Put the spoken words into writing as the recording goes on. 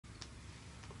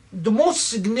the most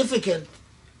significant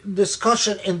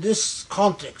discussion in this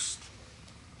context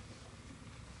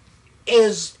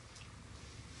is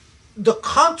the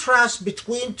contrast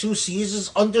between two seas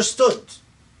is understood.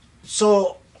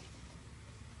 So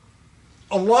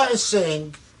Allah is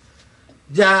saying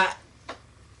that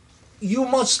you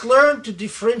must learn to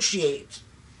differentiate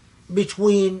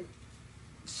between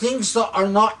things that are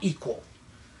not equal,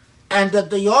 and that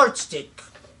the yardstick,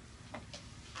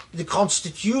 the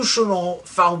constitutional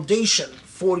foundation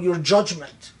for your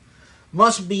judgment,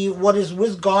 must be what is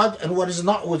with God and what is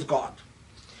not with God.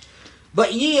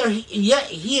 But yet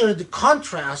here the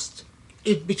contrast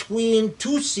is between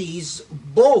two seas,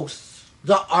 both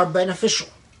that are beneficial.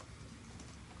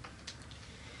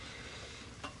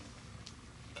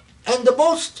 And the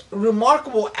most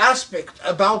remarkable aspect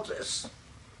about this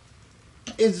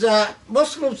is that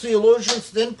Muslim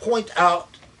theologians then point out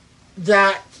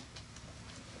that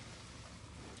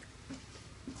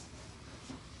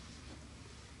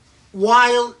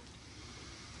while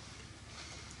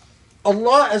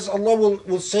Allah, as Allah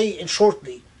will say in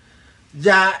shortly,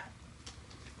 that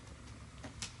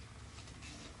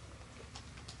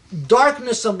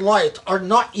darkness and light are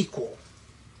not equal,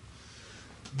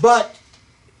 but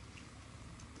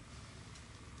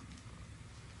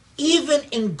even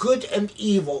in good and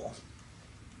evil,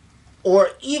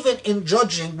 or even in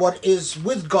judging what is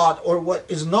with God or what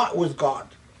is not with God,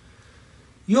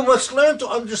 you must learn to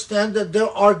understand that there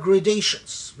are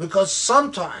gradations, because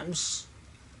sometimes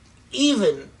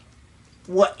even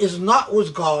what is not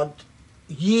with God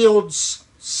yields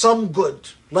some good,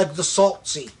 like the salt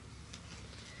sea.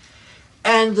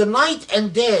 And the night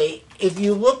and day, if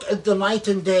you look at the night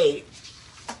and day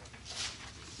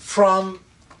from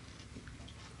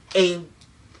a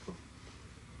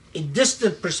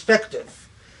distant perspective,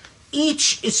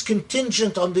 each is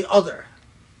contingent on the other,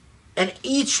 and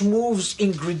each moves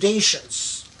in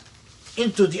gradations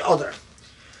into the other.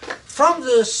 From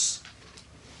this,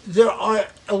 there are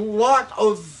a lot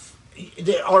of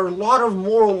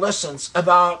moral lessons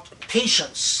about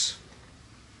patience,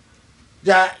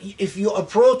 that if you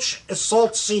approach a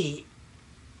salt sea,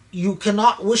 you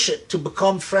cannot wish it to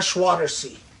become freshwater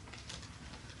sea.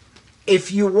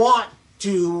 If you want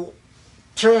to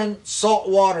turn salt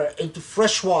water into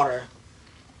fresh water,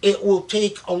 it will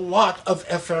take a lot of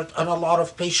effort and a lot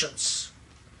of patience.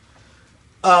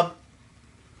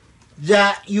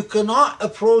 That you cannot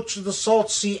approach the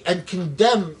salt sea and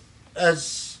condemn,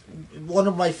 as one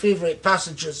of my favorite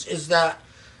passages is that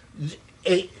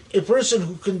a person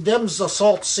who condemns the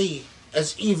salt sea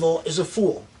as evil is a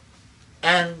fool,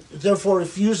 and therefore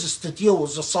refuses to deal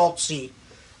with the salt sea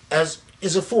as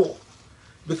is a fool,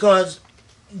 because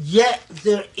yet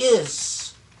there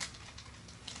is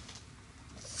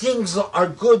things that are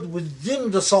good within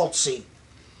the salt sea.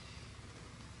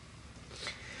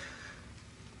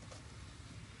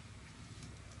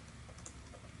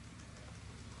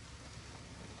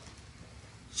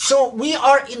 So we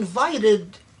are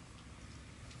invited,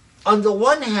 on the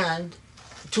one hand,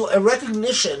 to a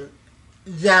recognition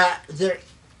that the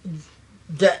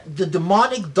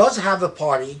demonic does have a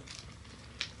party,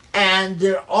 and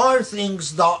there are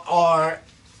things that are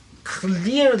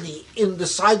clearly in the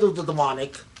side of the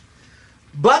demonic,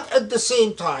 but at the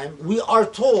same time, we are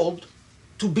told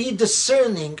to be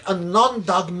discerning and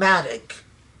non-dogmatic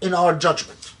in our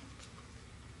judgment.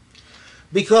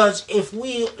 Because if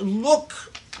we look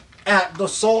at the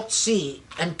salt sea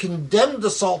and condemn the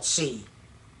salt sea,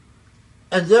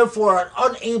 and therefore are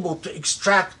unable to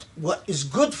extract what is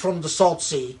good from the salt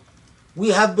sea, we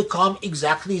have become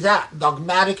exactly that,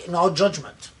 dogmatic in our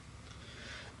judgment.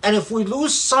 And if we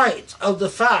lose sight of the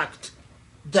fact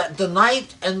that the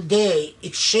night and day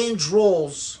exchange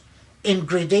roles in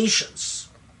gradations,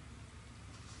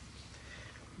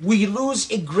 we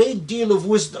lose a great deal of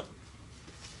wisdom.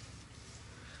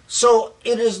 So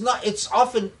it's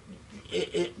often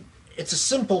it's a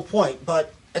simple point,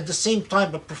 but at the same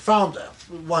time a profound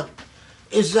one,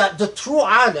 is that the true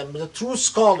alim, the true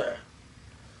scholar,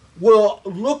 will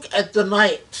look at the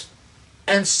night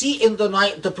and see in the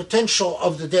night the potential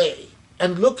of the day,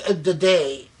 and look at the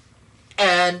day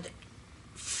and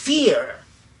fear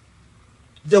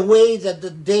the way that the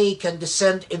day can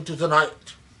descend into the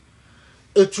night.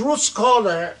 A true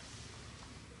scholar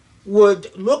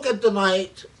would look at the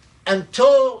night and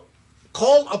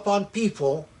call upon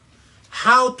people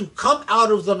how to come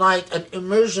out of the night and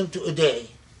emerge into a day.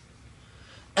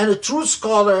 And a true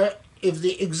scholar, if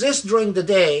they exist during the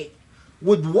day,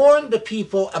 would warn the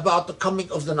people about the coming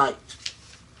of the night.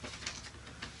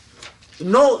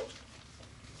 Note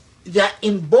that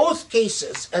in both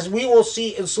cases, as we will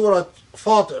see in Surah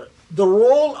Fatir, The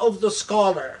role of the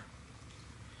scholar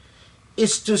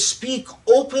is to speak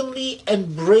openly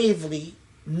and bravely,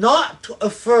 not to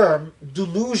affirm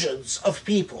delusions of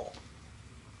people,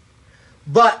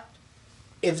 but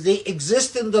if they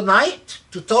exist in the night,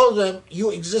 to tell them you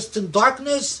exist in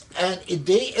darkness and a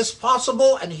day is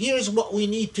possible and here's what we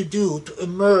need to do to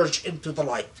emerge into the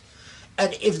light.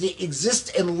 And if they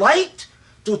exist in light,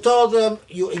 to tell them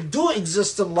you do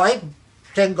exist in light,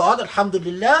 thank God,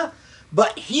 alhamdulillah,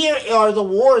 but here are the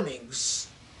warnings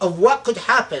of what could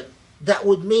happen that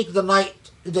would make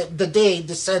the day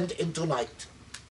descend into night.